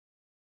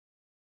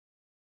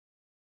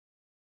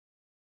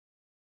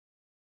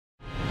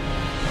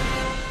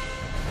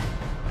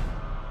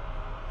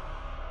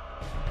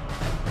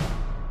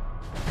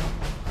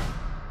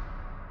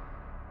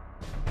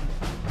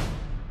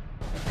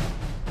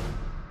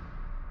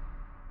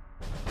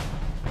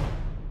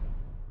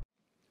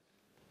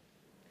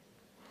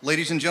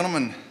Ladies and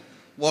gentlemen,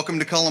 welcome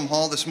to Cullum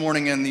Hall this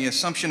morning and the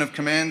Assumption of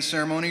Command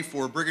ceremony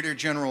for Brigadier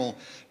General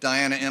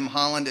Diana M.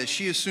 Holland as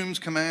she assumes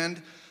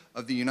command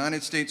of the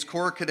United States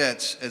Corps of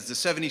Cadets as the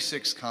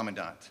 76th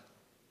Commandant.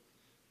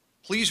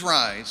 Please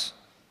rise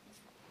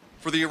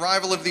for the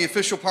arrival of the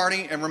official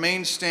party and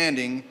remain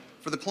standing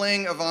for the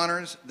playing of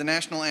honors, the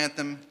national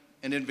anthem,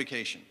 and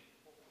invocation.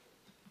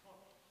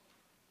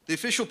 The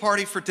official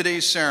party for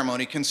today's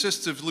ceremony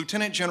consists of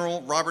Lieutenant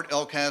General Robert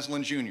L.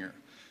 Caslen, Jr.,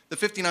 the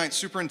 59th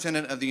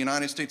Superintendent of the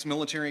United States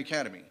Military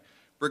Academy,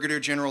 Brigadier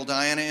General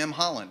Diana M.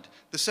 Holland,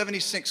 the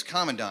 76th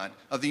Commandant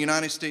of the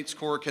United States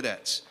Corps of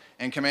Cadets,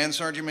 and Command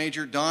Sergeant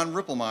Major Don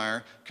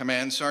Ripplemeyer,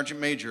 Command Sergeant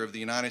Major of the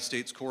United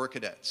States Corps of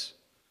Cadets.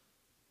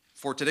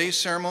 For today's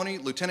ceremony,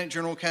 Lieutenant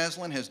General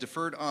Caslen has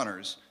deferred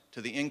honors to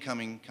the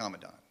incoming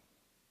Commandant.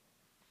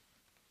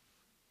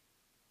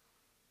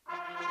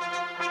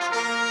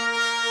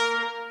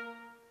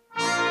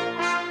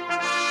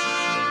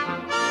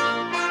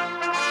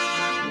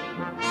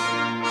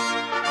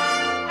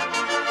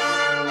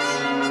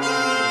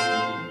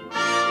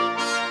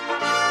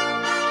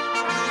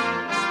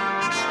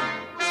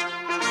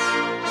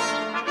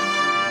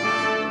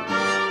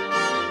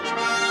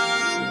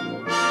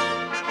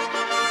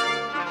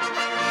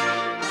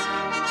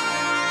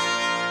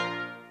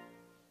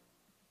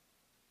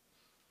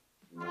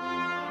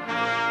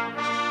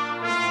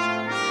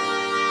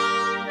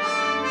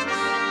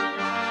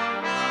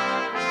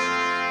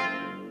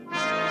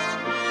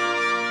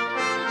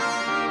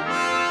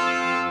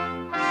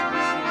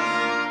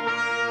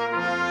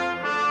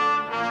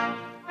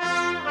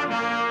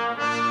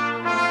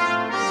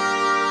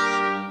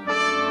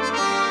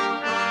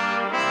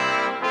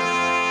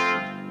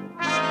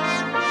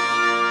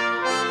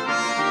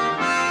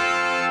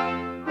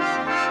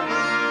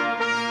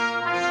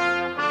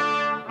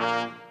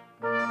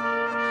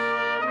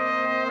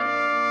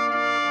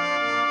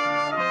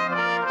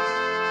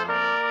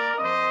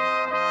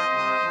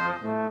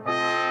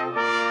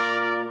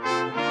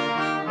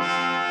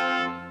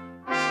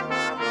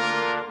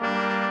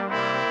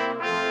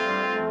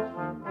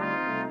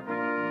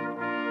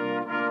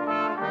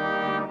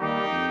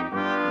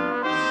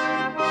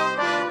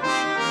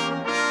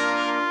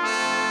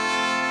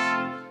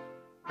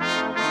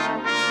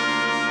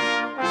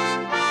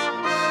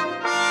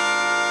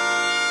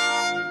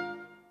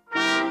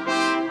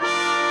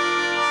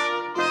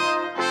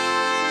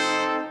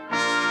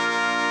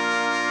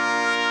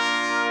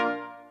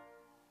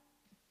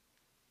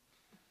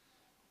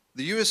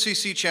 The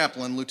USCC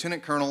Chaplain,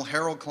 Lieutenant Colonel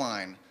Harold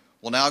Klein,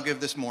 will now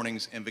give this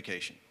morning's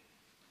invocation.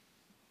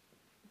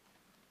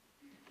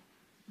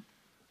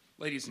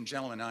 Ladies and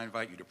gentlemen, I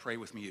invite you to pray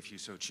with me if you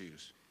so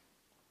choose.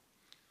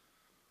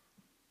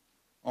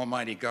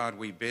 Almighty God,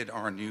 we bid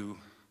our new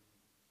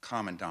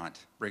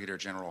Commandant, Brigadier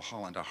General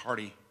Holland, a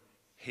hearty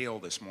hail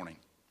this morning.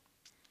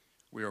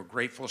 We are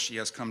grateful she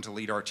has come to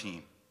lead our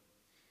team.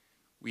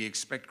 We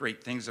expect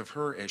great things of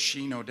her as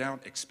she, no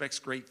doubt, expects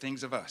great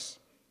things of us.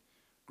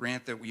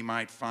 Grant that we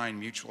might find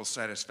mutual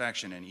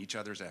satisfaction in each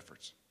other's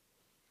efforts.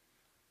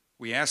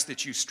 We ask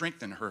that you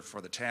strengthen her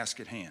for the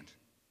task at hand.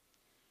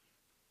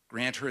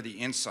 Grant her the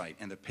insight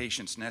and the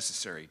patience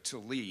necessary to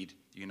lead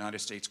the United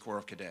States Corps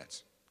of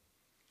Cadets.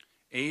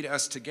 Aid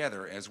us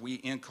together as we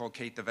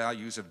inculcate the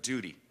values of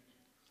duty,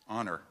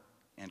 honor,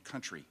 and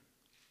country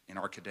in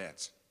our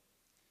cadets.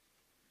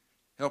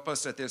 Help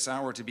us at this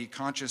hour to be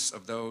conscious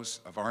of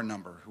those of our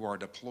number who are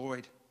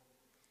deployed,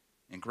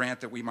 and grant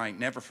that we might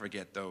never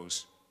forget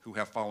those who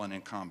have fallen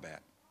in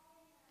combat.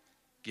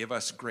 Give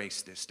us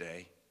grace this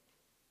day.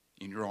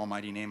 In your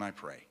almighty name I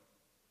pray.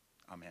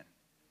 Amen.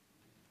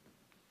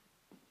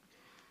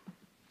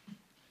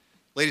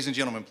 Ladies and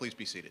gentlemen, please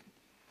be seated.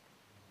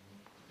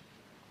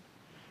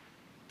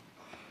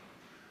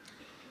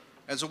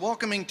 As a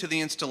welcoming to the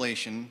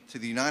installation to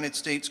the United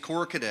States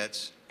Corps of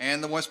Cadets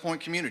and the West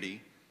Point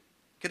community,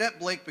 Cadet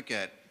Blake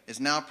Paquette is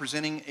now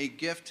presenting a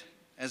gift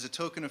as a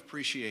token of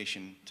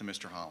appreciation to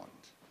Mr. Holland.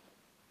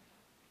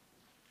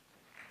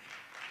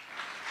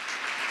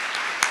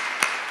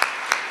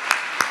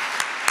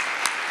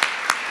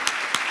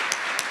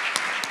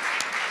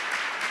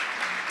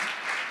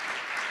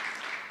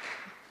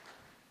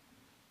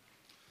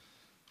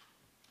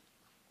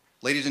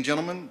 Ladies and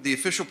gentlemen, the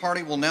official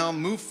party will now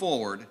move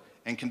forward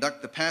and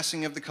conduct the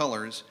passing of the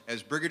colors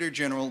as Brigadier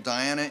General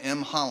Diana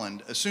M.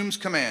 Holland assumes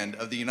command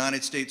of the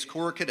United States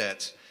Corps of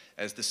Cadets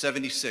as the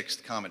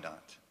 76th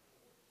Commandant.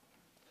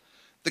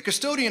 The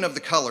custodian of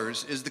the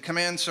colors is the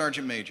Command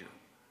Sergeant Major.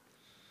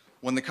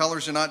 When the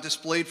colors are not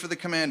displayed for the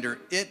commander,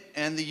 it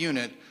and the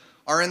unit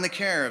are in the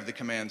care of the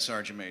Command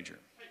Sergeant Major.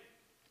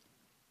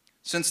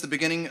 Since the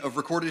beginning of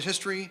recorded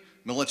history,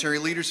 military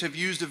leaders have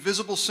used a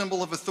visible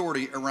symbol of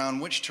authority around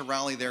which to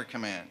rally their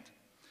command.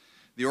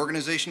 The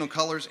organizational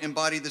colors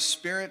embody the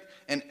spirit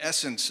and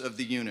essence of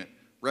the unit,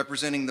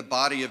 representing the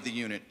body of the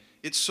unit,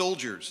 its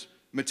soldiers,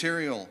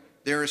 material,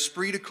 their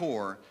esprit de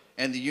corps,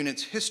 and the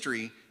unit's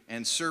history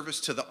and service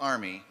to the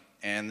Army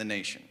and the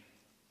nation.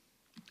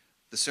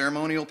 The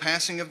ceremonial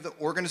passing of the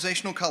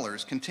organizational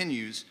colors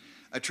continues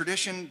a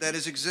tradition that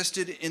has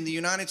existed in the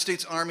United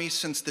States Army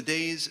since the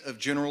days of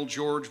General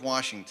George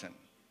Washington.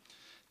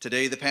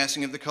 Today, the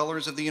passing of the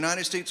colors of the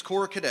United States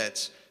Corps of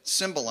Cadets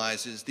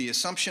symbolizes the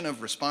assumption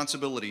of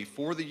responsibility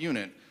for the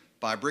unit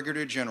by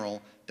Brigadier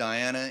General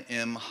Diana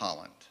M.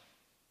 Holland.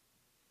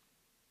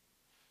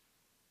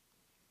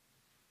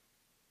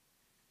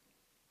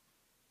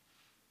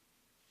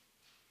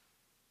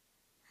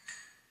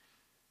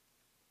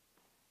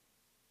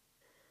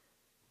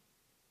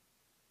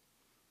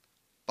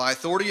 By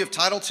authority of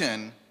Title X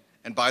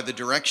and by the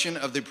direction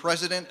of the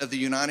President of the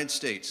United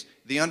States,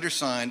 the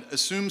undersigned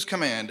assumes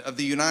command of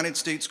the United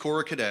States Corps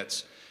of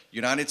Cadets,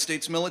 United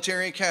States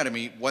Military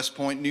Academy, West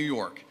Point, New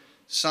York.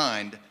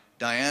 Signed,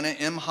 Diana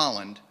M.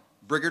 Holland,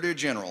 Brigadier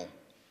General,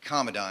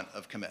 Commandant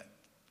of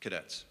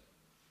Cadets.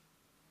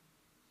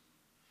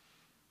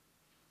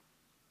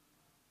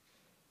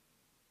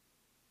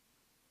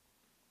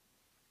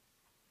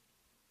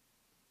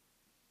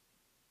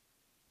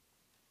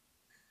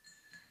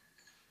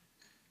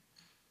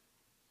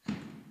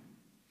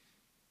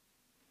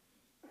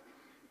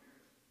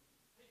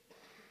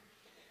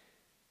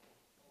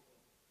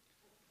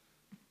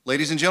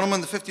 Ladies and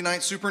gentlemen, the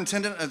 59th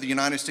Superintendent of the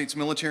United States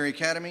Military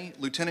Academy,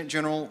 Lieutenant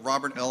General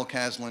Robert L.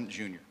 Caslen,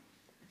 Jr.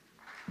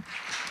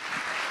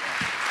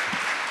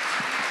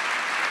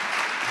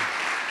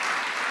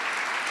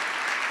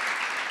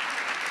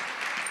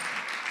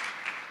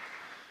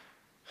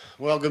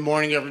 Well, good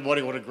morning,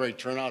 everybody. What a great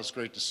turnout. It's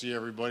great to see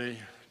everybody.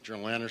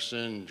 General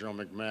Anderson,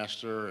 General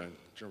McMaster, and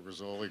General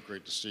Grizzoli,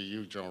 great to see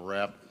you. General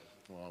Rapp,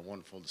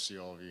 wonderful to see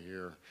all of you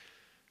here.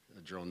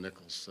 General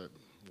Nichols,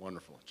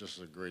 wonderful.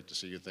 Just great to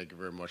see you. Thank you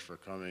very much for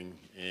coming.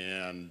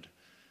 And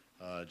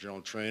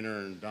General Trainer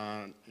and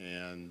Don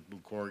and Lou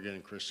Corrigan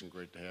and Christian,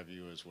 great to have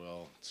you as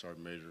well.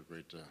 Sergeant Major,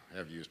 great to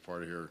have you as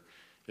part of here.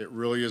 It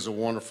really is a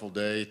wonderful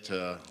day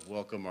to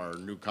welcome our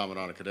new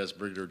Commandant of Cadets,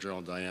 Brigadier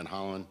General Diane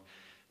Holland,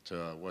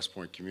 to West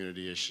Point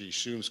community as she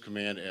assumes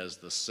command as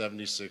the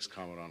 76th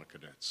Commandant of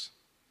Cadets.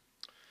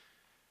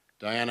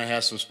 Diana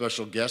has some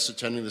special guests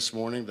attending this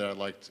morning that I'd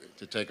like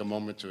to take a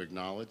moment to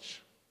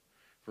acknowledge.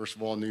 First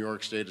of all, New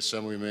York State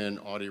Assemblyman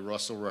Audie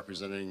Russell,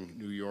 representing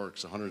New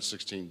York's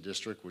 116th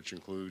district, which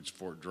includes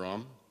Fort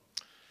Drum.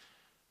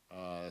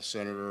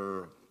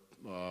 Senator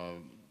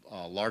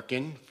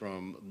Larkin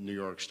from New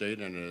York State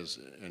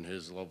and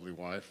his lovely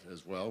wife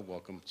as well.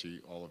 Welcome to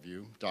all of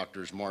you.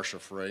 Doctors Marcia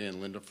Frey and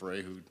Linda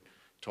Frey, who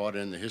taught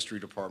in the history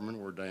department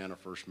where Diana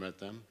first met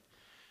them.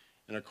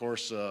 And of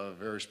course, a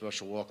very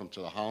special welcome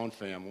to the Holland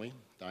family,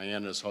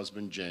 Diana's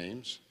husband,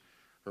 James.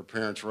 Her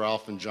parents,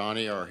 Ralph and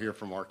Johnny, are here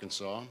from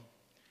Arkansas.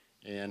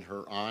 And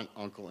her aunt,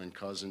 uncle, and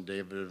cousin,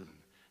 David,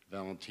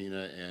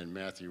 Valentina, and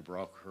Matthew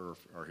Braucher,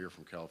 are here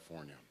from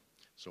California.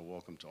 So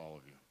welcome to all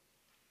of you.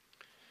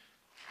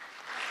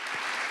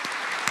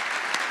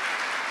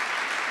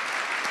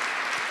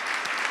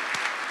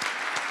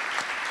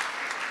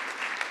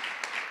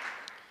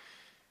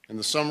 In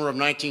the summer of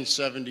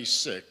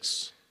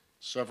 1976,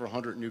 several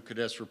hundred new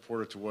cadets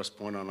reported to West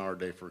Point on our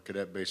day for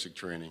cadet basic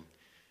training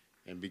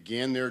and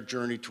began their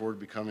journey toward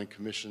becoming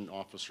commissioned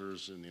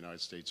officers in the United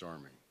States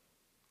Army.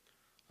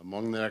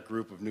 Among that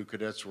group of new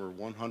cadets were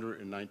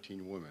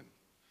 119 women,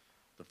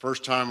 the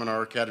first time in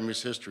our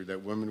Academy's history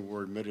that women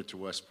were admitted to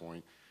West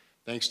Point,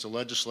 thanks to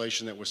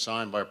legislation that was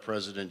signed by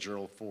President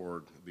Gerald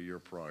Ford the year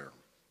prior.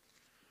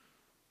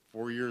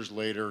 4 years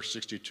later,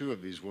 62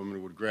 of these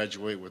women would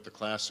graduate with the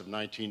class of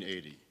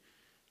 1980,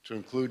 to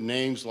include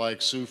names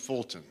like Sue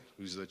Fulton,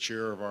 who's the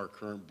chair of our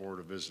current Board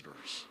of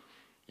Visitors,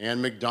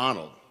 Ann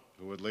McDonald,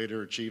 who would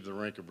later achieve the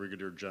rank of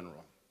Brigadier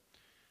General,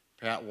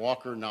 Pat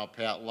Walker, now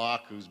Pat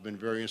Locke, who's been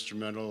very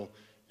instrumental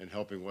in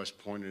helping West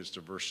Point in its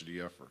diversity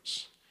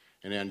efforts,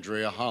 and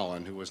Andrea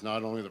Holland, who was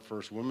not only the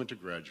first woman to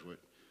graduate,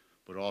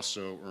 but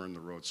also earned the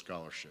Rhodes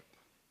Scholarship.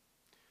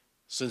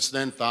 Since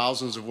then,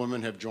 thousands of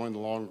women have joined the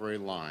Long Gray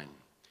Line,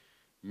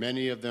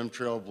 many of them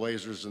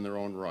trailblazers in their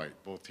own right,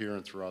 both here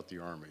and throughout the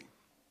Army.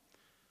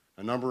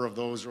 A number of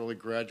those early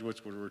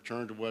graduates would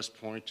return to West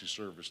Point to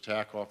serve as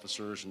TAC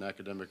officers and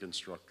academic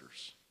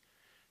instructors.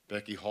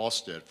 Becky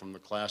Halstead from the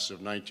class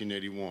of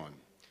 1981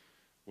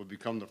 would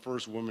become the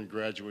first woman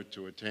graduate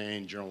to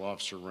attain general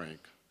officer rank,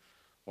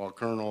 while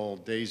Colonel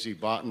Daisy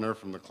Botner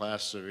from the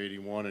class of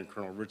 81 and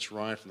Colonel Rich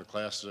Ryan from the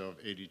class of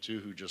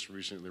 82, who just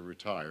recently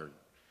retired,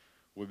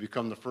 would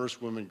become the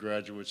first women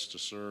graduates to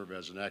serve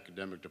as an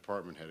academic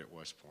department head at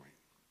West Point.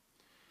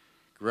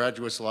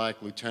 Graduates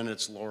like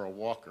Lieutenants Laura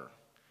Walker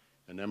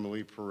and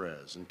Emily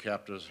Perez and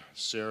Captain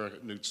Sarah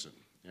Knutson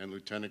and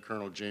Lieutenant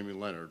Colonel Jamie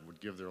Leonard would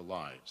give their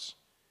lives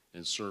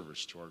in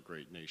service to our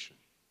great nation.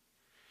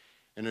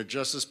 And in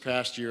just this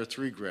past year,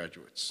 3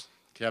 graduates,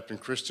 Captain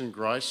Kristen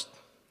Greist,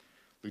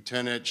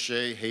 Lieutenant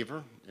Shay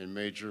Haver, and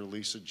Major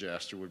Lisa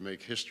Jaster would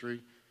make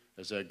history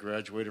as they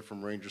graduated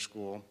from Ranger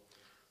School,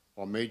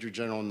 while Major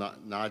General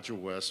Nadja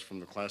West from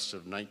the class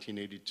of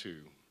 1982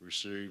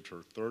 received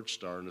her 3rd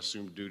star and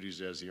assumed duties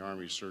as the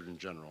Army Surgeon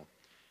General,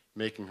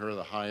 making her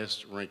the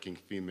highest ranking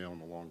female in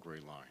the Long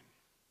Gray Line.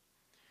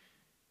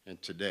 And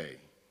today,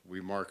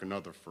 we mark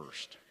another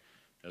first.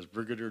 as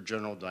Brigadier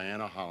General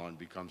Diana Holland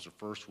becomes the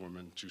first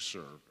woman to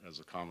serve as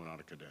a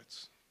Commandant of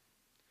Cadets.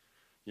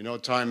 You know,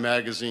 Time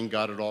magazine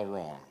got it all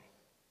wrong.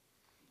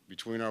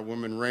 Between our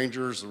women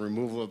Rangers, the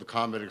removal of the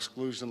combat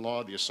exclusion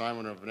law, the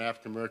assignment of an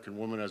African-American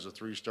woman as a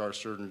 3-star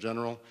Surgeon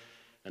General,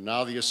 and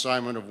now the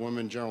assignment of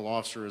women General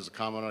Officer as a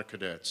Commandant of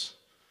Cadets,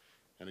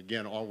 and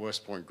again, all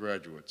West Point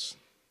graduates,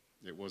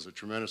 it was a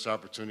tremendous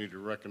opportunity to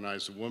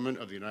recognize the women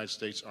of the United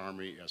States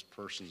Army as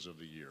Persons of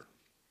the Year.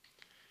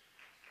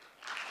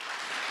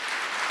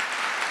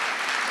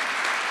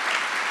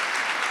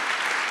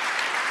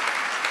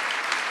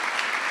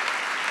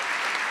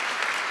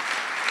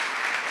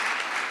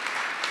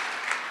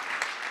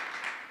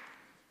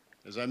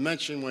 As I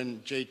mentioned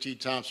when J.T.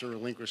 Thompson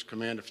relinquished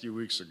command a few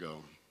weeks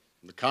ago,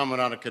 the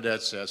Commandant of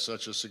Cadets has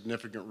such a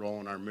significant role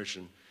in our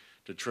mission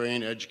to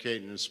train,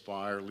 educate, and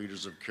inspire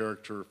leaders of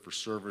character for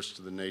service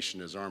to the nation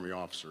as Army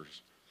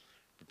officers,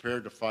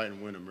 prepared to fight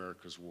and win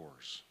America's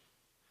wars.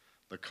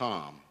 The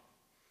COM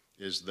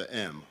is the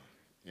M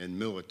in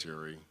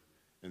military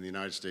in the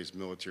United States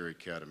Military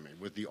Academy,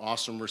 with the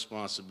awesome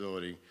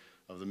responsibility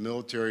of the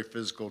military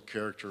physical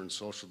character and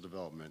social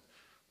development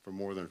for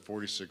more than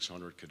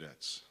 4,600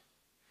 cadets.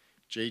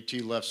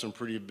 JT left some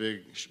pretty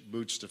big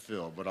boots to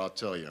fill, but I'll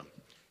tell you,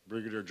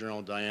 Brigadier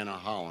General Diana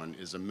Holland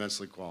is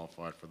immensely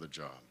qualified for the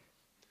job.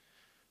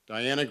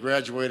 Diana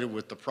graduated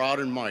with the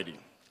proud and mighty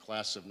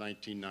class of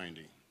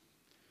 1990.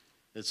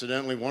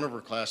 Incidentally, one of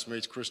her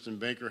classmates, Kristen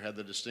Baker, had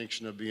the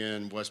distinction of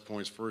being West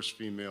Point's first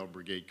female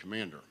brigade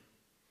commander.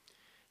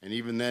 And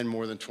even then,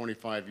 more than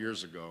 25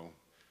 years ago,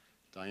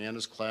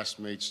 Diana's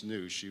classmates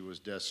knew she was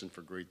destined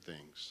for great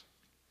things.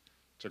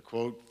 To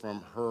quote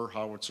from her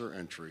howitzer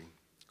entry,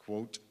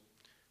 quote,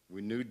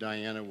 "We knew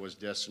Diana was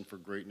destined for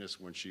greatness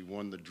when she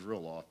won the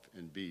drill-off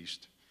in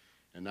Beast,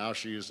 and now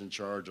she is in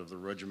charge of the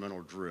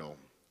regimental drill.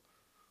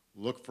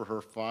 Look for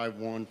her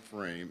 5'1"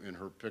 frame in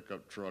her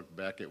pickup truck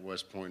back at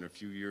West Point a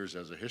few years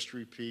as a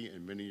history P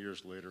and many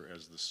years later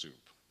as the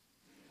soup."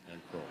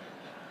 End quote.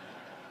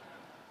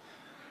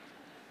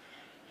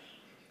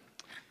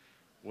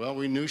 Well,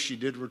 we knew she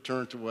did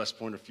return to West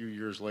Point a few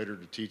years later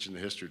to teach in the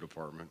history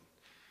department,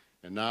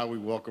 and now we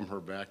welcome her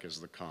back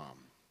as the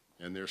COM.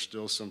 And there's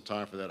still some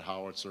time for that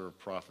howitzer of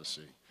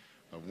prophecy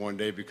of one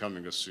day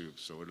becoming a soup,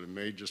 so it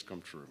may just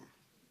come true.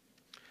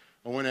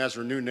 Oh, and as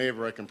her new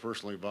neighbor, I can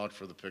personally vouch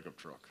for the pickup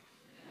truck.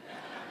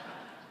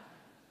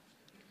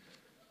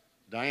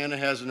 Diana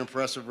has an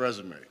impressive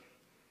resume.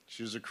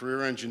 She's a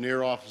career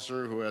engineer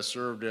officer who has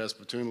served as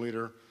platoon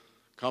leader,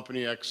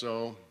 company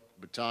XO,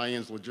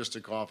 battalion's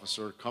logistic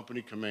officer,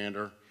 company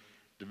commander,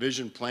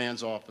 division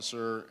plans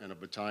officer, and a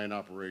battalion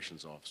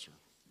operations officer.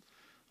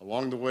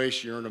 Along the way,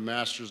 she earned a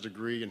master's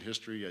degree in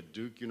history at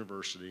Duke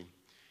University,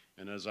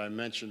 and as I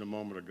mentioned a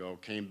moment ago,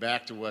 came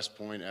back to West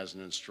Point as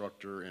an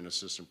instructor and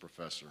assistant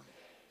professor.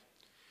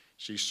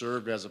 She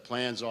served as a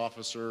plans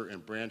officer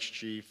and branch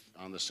chief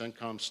on the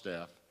CENTCOM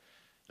staff,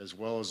 as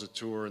well as a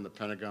tour in the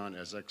Pentagon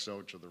as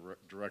XO to the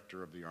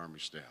director of the Army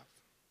staff.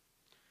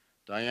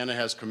 Diana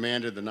has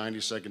commanded the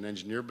 92nd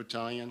Engineer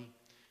Battalion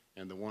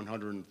and the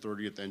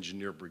 130th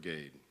Engineer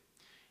Brigade.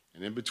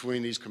 And in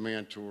between these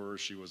command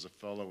tours, she was a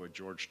fellow at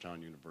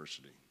Georgetown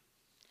University.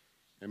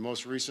 And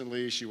most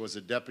recently, she was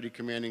a deputy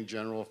commanding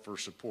general for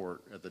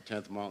support at the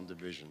 10th Mountain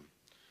Division,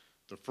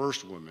 the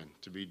first woman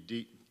to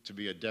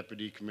be a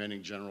deputy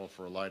commanding general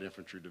for a light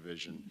infantry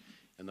division,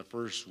 and the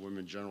first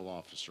woman general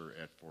officer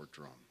at Fort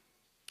Drum.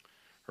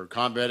 Her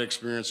combat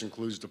experience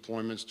includes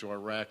deployments to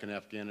Iraq and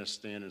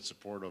Afghanistan in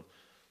support of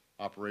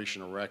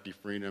Operation Iraqi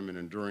Freedom and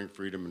Enduring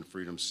Freedom and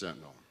Freedom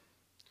Sentinel.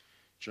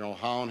 General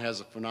Holland has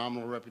a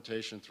phenomenal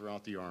reputation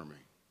throughout the Army.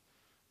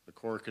 The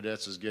Corps of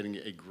Cadets is getting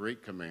a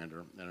great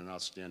commander and an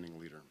outstanding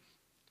leader.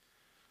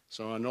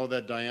 So I know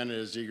that Diana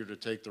is eager to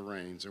take the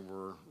reins, and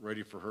we're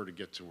ready for her to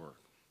get to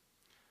work.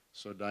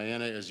 So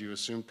Diana, as you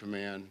assume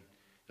command,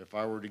 if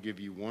I were to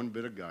give you one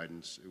bit of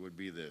guidance, it would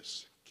be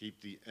this: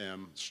 keep the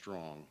M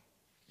strong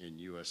in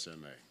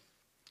USMA.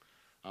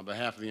 On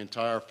behalf of the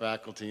entire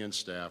faculty and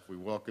staff, we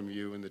welcome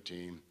you and the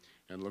team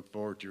and look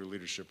forward to your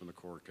leadership in the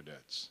Corps of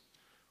Cadets.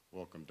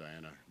 Welcome,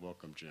 Diana.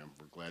 Welcome, Jim.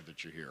 We're glad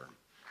that you're here.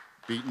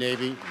 Beat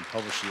Navy and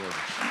publish the orders.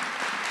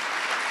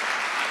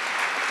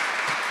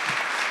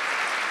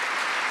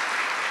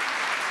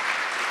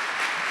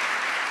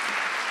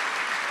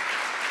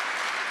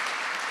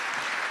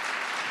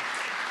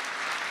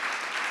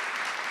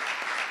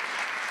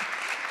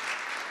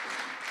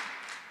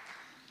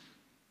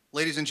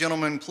 Ladies and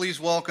gentlemen, please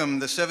welcome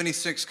the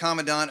 76th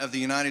Commandant of the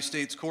United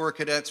States Corps of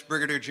Cadets,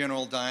 Brigadier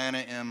General Diana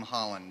M.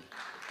 Holland.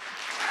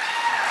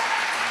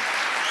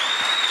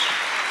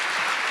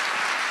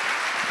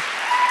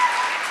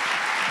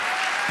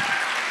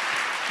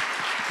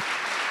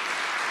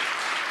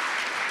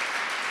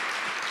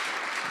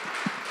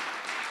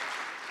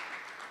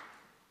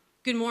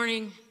 Good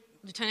morning,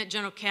 Lieutenant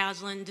General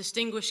Caslin,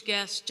 distinguished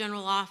guests,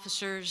 general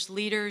officers,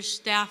 leaders,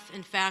 staff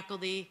and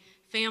faculty,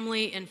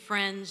 family and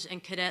friends,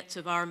 and cadets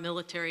of our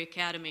military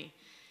academy.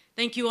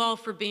 Thank you all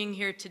for being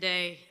here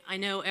today. I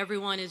know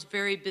everyone is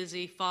very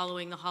busy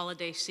following the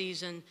holiday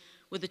season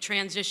with the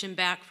transition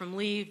back from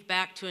leave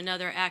back to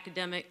another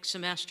academic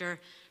semester,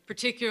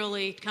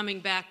 particularly coming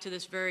back to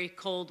this very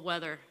cold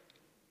weather.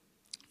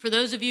 For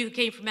those of you who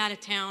came from out of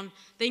town,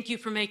 thank you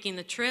for making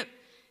the trip.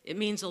 It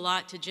means a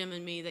lot to Jim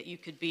and me that you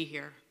could be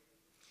here.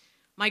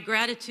 My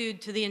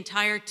gratitude to the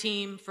entire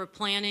team for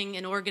planning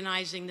and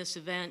organizing this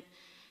event.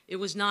 It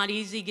was not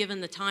easy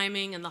given the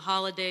timing and the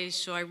holidays,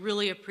 so I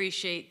really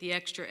appreciate the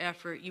extra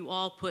effort you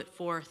all put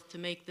forth to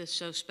make this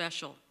so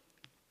special.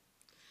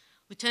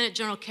 Lieutenant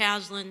General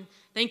Caslen,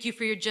 thank you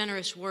for your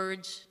generous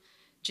words.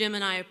 Jim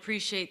and I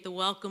appreciate the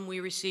welcome we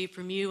received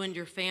from you and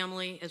your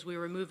family as we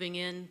were moving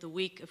in the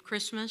week of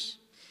Christmas.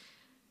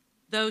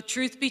 Though,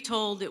 truth be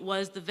told, it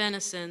was the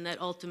venison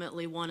that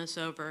ultimately won us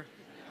over.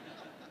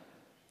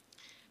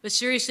 But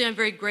seriously, I'm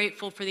very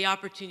grateful for the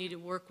opportunity to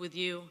work with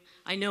you.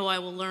 I know I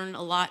will learn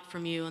a lot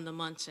from you in the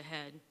months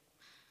ahead.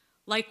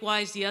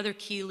 Likewise, the other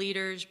key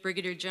leaders,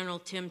 Brigadier General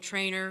Tim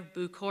Traynor,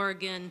 Boo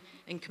Corrigan,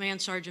 and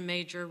Command Sergeant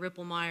Major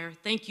Ripplemeyer,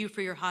 thank you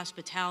for your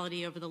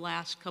hospitality over the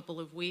last couple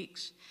of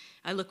weeks.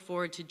 I look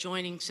forward to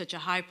joining such a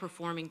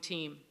high-performing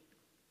team.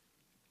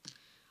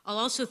 I'll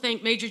also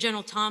thank Major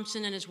General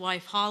Thompson and his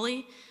wife,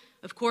 Holly.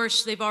 Of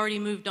course, they've already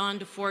moved on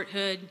to Fort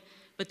Hood,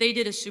 but they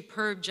did a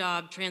superb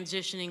job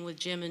transitioning with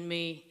Jim and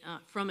me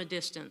from a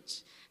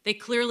distance. They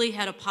clearly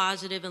had a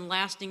positive and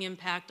lasting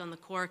impact on the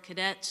Corps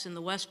cadets in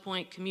the West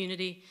Point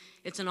community.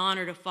 It's an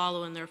honor to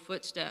follow in their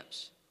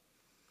footsteps.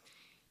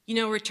 You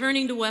know,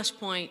 returning to West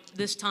Point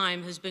this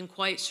time has been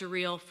quite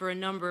surreal for a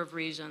number of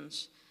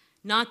reasons,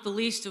 not the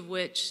least of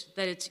which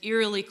that it's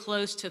eerily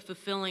close to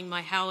fulfilling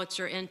my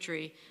howitzer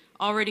entry,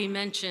 already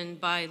mentioned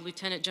by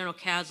Lieutenant General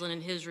Caslen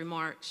in his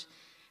remarks.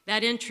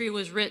 That entry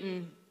was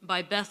written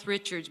by Beth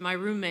Richards, my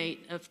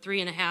roommate of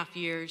 3.5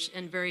 years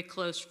and very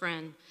close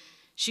friend.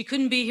 She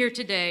couldn't be here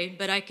today,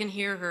 but I can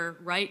hear her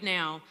right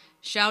now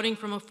shouting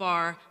from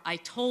afar, "I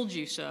told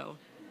you so."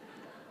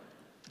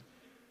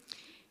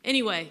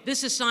 Anyway,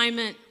 this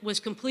assignment was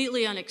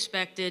completely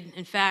unexpected.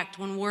 In fact,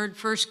 when word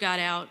first got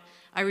out,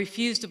 I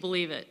refused to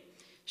believe it.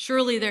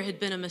 Surely there had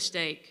been a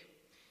mistake.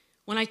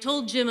 When I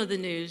told Jim of the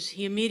news,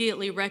 he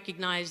immediately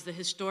recognized the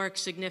historic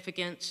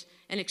significance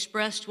and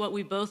expressed what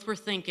we both were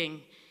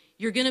thinking.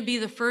 You're going to be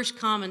the first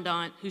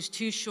commandant who's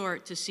too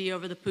short to see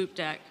over the poop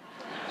deck.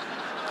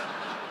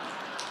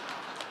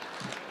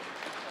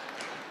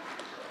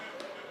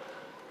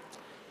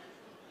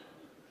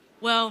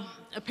 Well,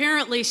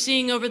 apparently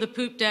seeing over the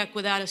poop deck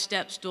without a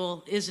step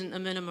stool isn't a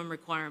minimum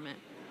requirement.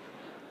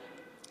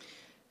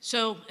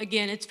 So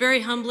again, it's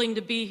very humbling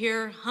to be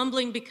here,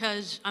 humbling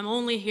because I'm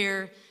only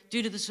here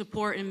due to the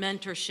support and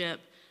mentorship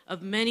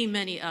of many,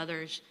 many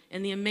others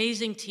and the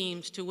amazing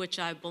teams to which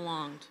I've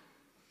belonged.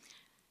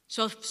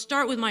 So I'll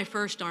start with my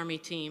first Army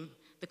team,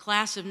 the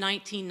class of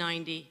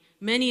 1990.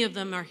 Many of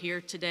them are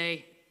here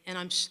today,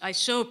 and I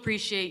so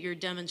appreciate your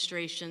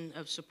demonstration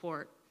of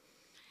support.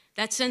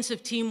 That sense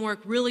of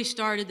teamwork really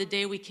started the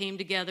day we came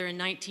together in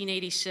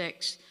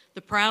 1986.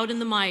 The proud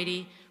and the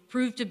mighty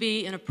proved to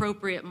be an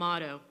appropriate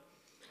motto.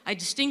 I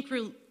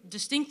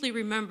distinctly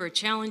remember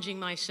challenging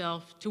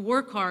myself to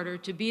work harder,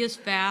 to be as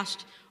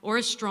fast or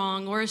as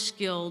strong or as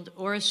skilled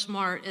or as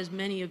smart as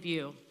many of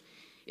you.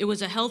 It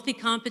was a healthy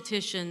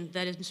competition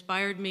that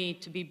inspired me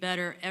to be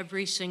better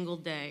every single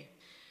day.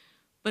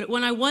 But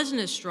when I wasn't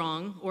as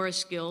strong or as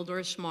skilled or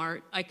as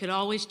smart, I could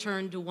always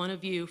turn to one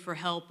of you for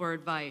help or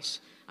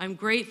advice. I'm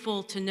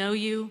grateful to know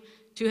you,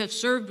 to have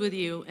served with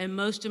you, and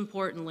most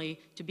importantly,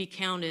 to be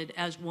counted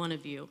as one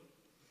of you.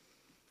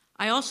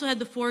 I also had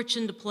the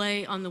fortune to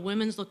play on the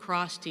women's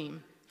lacrosse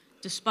team,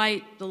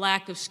 despite the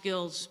lack of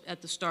skills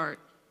at the start.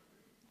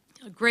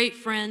 Great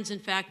friends, in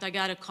fact, I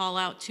got to call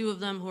out two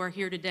of them who are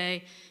here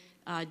today,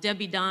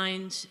 Debbie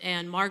Dines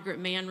and Margaret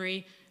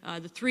Manry.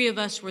 The three of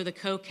us were the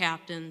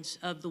co-captains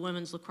of the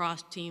women's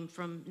lacrosse team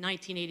from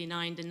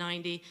 1989 to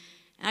 90.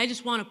 And I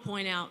just want to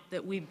point out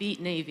that we beat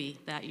Navy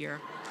that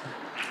year.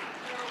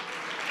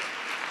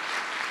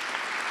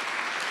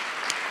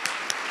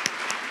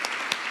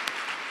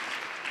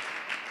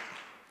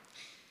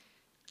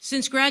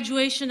 Since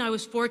graduation, I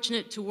was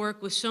fortunate to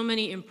work with so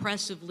many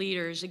impressive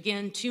leaders.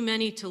 Again, too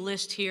many to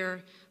list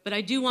here, but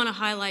I do want to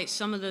highlight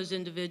some of those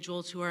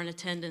individuals who are in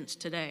attendance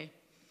today.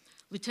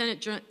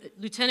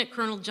 Lieutenant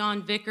Colonel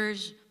John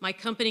Vickers, my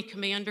company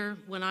commander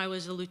when I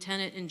was a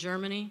lieutenant in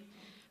Germany.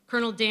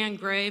 Colonel Dan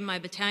Gray, my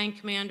battalion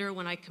commander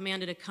when I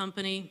commanded a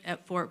company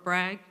at Fort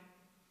Bragg.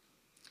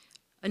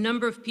 A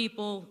number of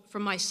people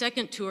from my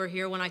second tour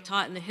here when I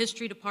taught in the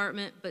history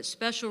department, but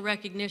special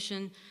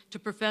recognition to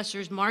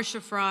Professors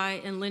Marcia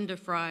Fry and Linda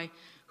Fry,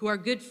 who are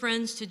good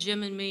friends to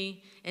Jim and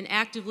me and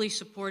actively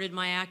supported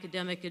my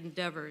academic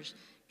endeavors,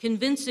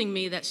 convincing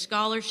me that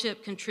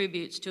scholarship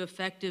contributes to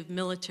effective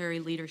military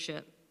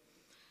leadership.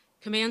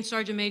 Command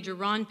Sergeant Major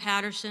Ron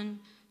Patterson,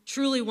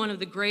 truly one of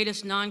the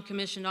greatest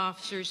non-commissioned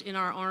officers in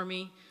our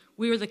Army.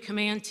 We were the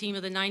command team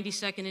of the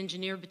 92nd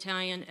Engineer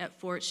Battalion at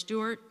Fort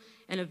Stewart,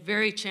 and a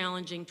very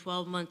challenging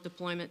 12-month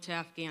deployment to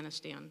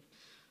Afghanistan.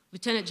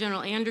 Lieutenant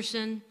General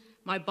Anderson,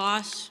 my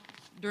boss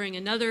during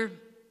another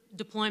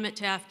deployment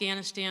to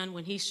Afghanistan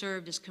when he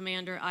served as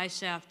Commander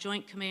ISAF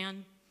Joint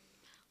Command.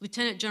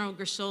 Lieutenant General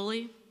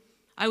Grisoli,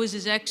 I was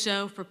his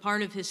XO for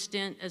part of his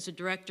stint as a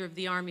director of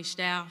the Army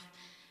staff.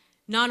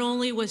 Not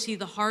only was he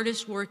the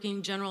hardest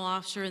working general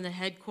officer in the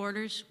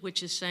headquarters,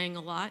 which is saying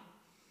a lot,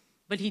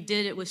 but he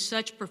did it with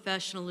such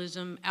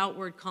professionalism,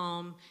 outward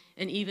calm,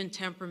 and even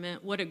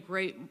temperament. What a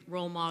great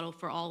role model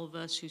for all of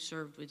us who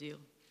served with you.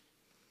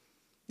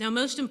 Now,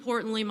 most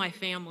importantly, my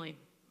family.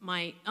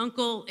 My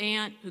uncle,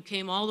 aunt, who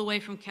came all the way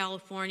from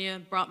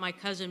California, brought my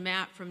cousin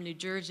Matt from New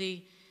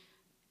Jersey.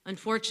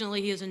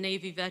 Unfortunately, he is a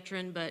Navy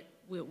veteran, but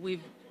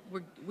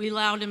we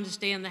allowed him to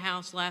stay in the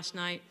house last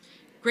night.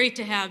 Great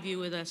to have you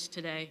with us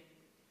today.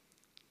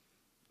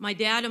 My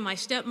dad and my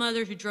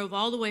stepmother, who drove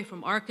all the way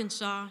from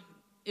Arkansas.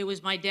 It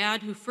was my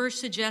dad who first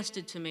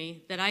suggested to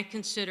me that I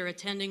consider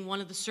attending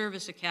one of the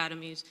service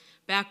academies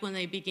back when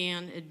they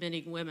began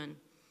admitting women.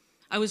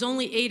 I was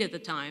only 8 at the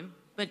time,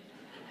 but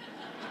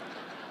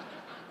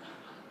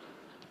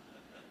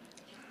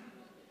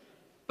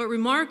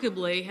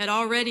remarkably had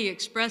already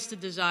expressed a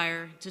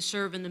desire to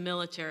serve in the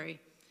military,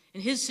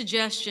 and his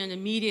suggestion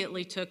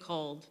immediately took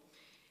hold.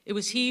 It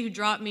was he who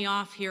dropped me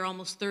off here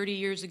almost 30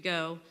 years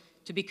ago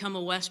to become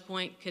a West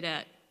Point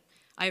cadet.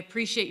 I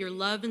appreciate your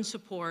love and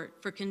support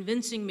for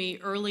convincing me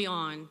early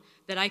on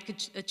that I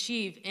could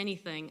achieve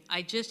anything.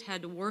 I just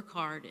had to work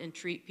hard and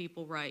treat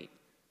people right.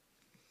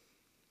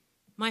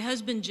 My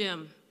husband,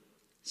 Jim,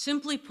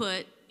 simply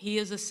put, he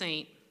is a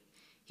saint.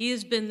 He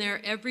has been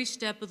there every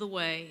step of the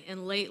way,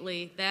 and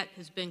lately that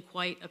has been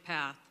quite a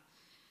path.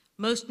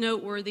 Most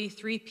noteworthy,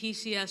 3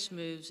 PCS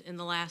moves in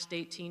the last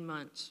 18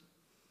 months.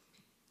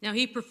 Now,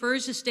 he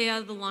prefers to stay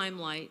out of the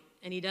limelight,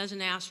 and he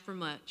doesn't ask for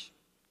much.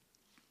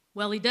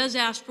 Well, he does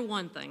ask for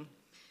one thing,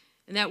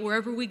 and that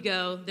wherever we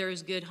go, there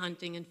is good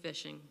hunting and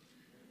fishing.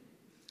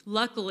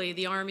 Luckily,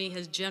 the Army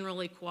has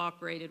generally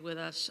cooperated with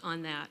us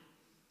on that.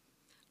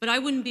 But I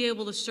wouldn't be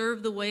able to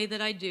serve the way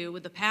that I do,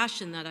 with the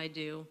passion that I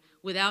do,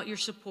 without your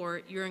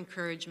support, your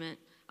encouragement.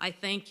 I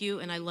thank you,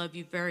 and I love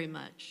you very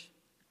much.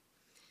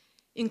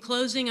 In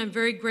closing, I'm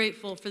very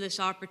grateful for this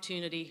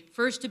opportunity,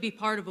 first to be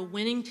part of a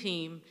winning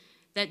team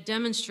that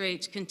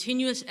demonstrates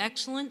continuous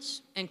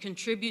excellence and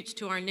contributes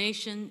to our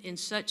nation in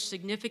such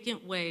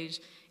significant ways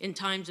in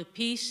times of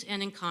peace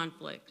and in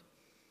conflict.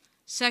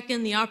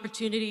 Second, the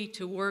opportunity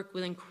to work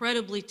with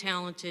incredibly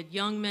talented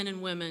young men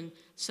and women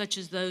such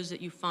as those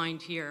that you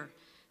find here.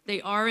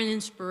 They are an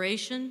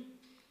inspiration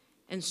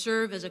and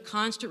serve as a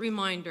constant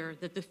reminder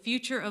that the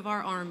future of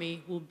our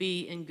Army will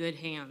be in good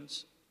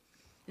hands.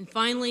 And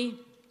finally,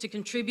 to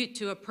contribute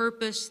to a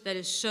purpose that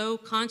is so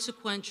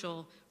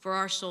consequential for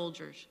our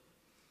soldiers.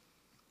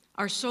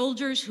 Our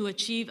soldiers who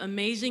achieve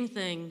amazing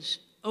things,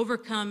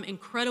 overcome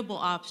incredible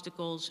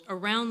obstacles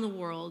around the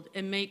world,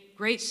 and make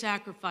great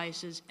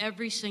sacrifices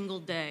every single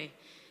day.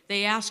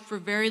 They ask for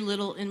very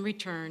little in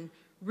return,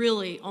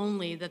 really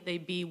only that they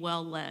be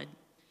well led.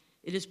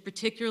 It is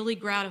particularly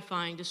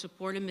gratifying to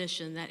support a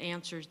mission that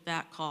answers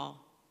that call.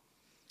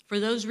 For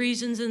those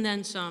reasons and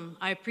then some,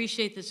 I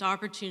appreciate this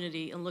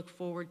opportunity and look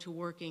forward to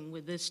working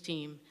with this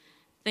team.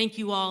 Thank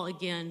you all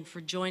again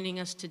for joining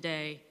us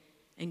today,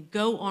 and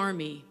go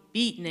Army,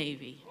 beat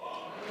Navy.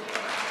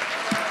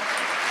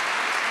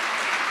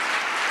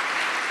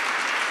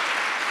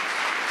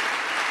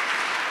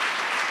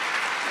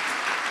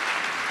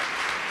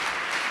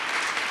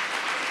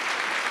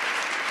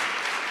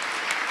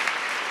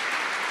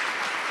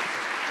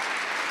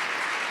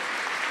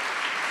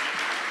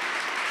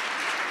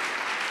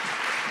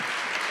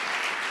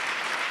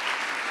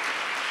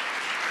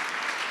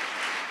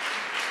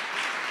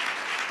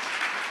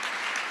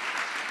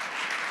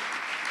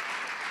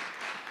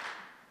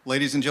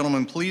 Ladies and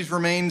gentlemen, please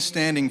remain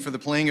standing for the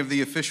playing of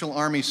the official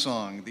Army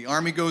song, "The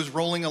Army Goes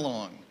Rolling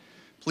Along."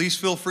 Please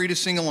feel free to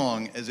sing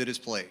along as it is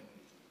played.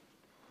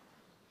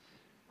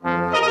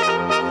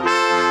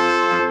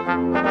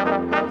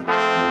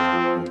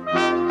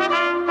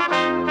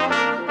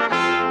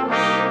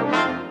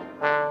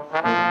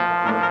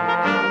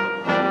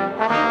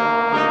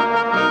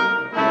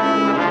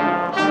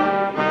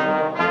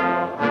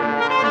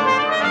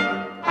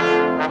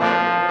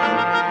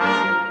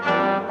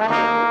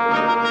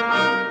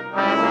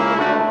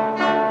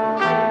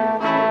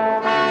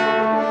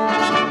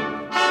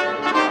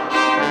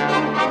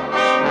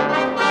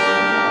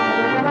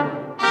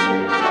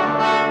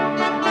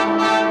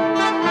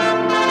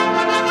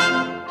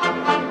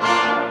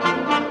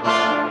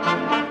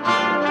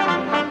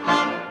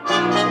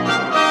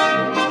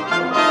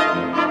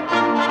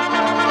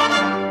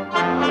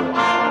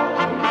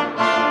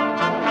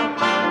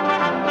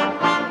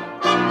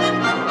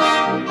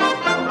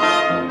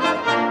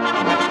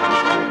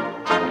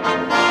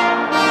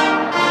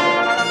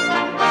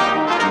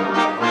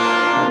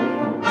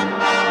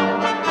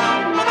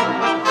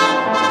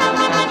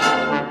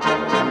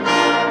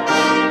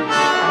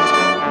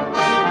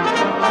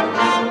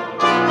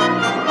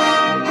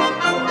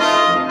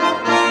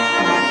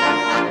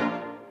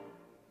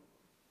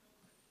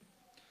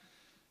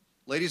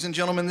 Ladies and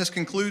gentlemen, this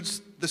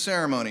concludes the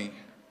ceremony.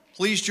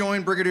 Please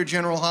join Brigadier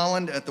General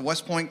Holland at the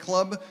West Point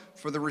Club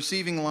for the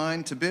receiving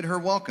line to bid her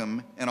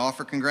welcome and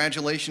offer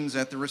congratulations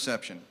at the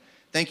reception.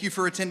 Thank you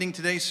for attending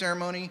today's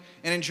ceremony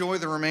and enjoy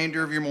the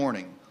remainder of your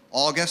morning.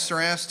 All guests are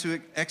asked to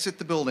exit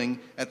the building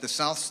at the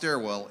south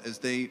stairwell as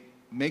they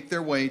make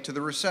their way to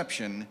the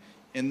reception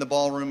in the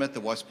ballroom at the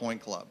West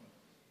Point Club.